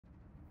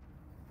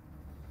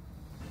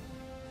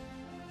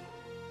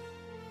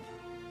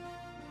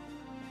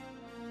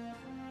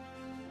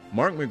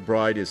Mark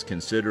McBride is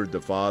considered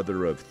the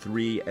father of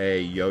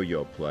 3A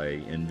yo-yo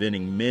play,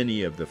 inventing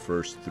many of the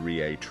first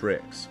 3A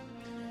tricks.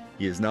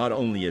 He is not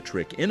only a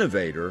trick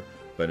innovator,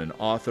 but an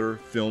author,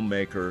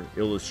 filmmaker,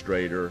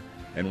 illustrator,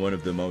 and one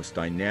of the most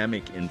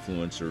dynamic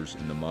influencers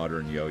in the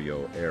modern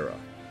yo-yo era.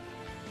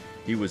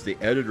 He was the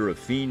editor of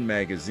Fiend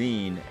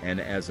Magazine, and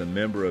as a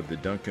member of the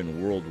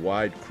Duncan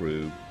worldwide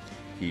crew,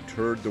 he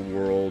toured the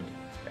world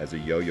as a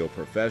yo-yo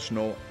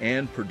professional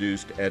and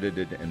produced,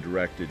 edited, and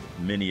directed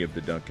many of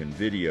the Duncan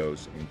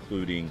videos,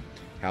 including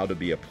How to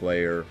Be a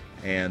Player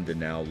and the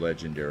now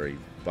legendary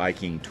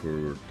Viking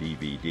Tour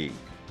DVD.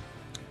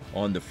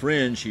 On the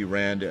fringe, he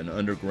ran an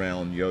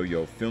underground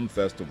yo-yo film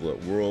festival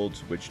at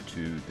Worlds, which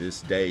to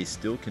this day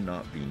still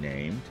cannot be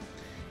named.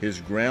 His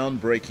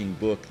groundbreaking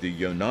book, The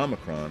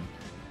Yo-nomicron,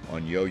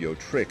 on yo-yo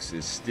tricks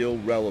is still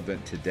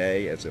relevant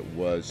today as it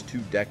was 2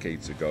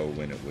 decades ago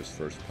when it was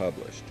first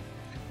published.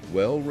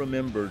 Well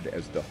remembered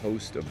as the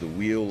host of the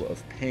Wheel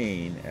of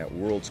Pain at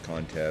Worlds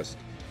Contest,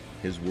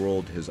 his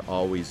world has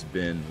always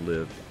been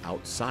lived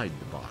outside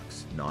the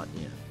box, not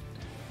in.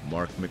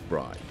 Mark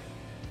McBride.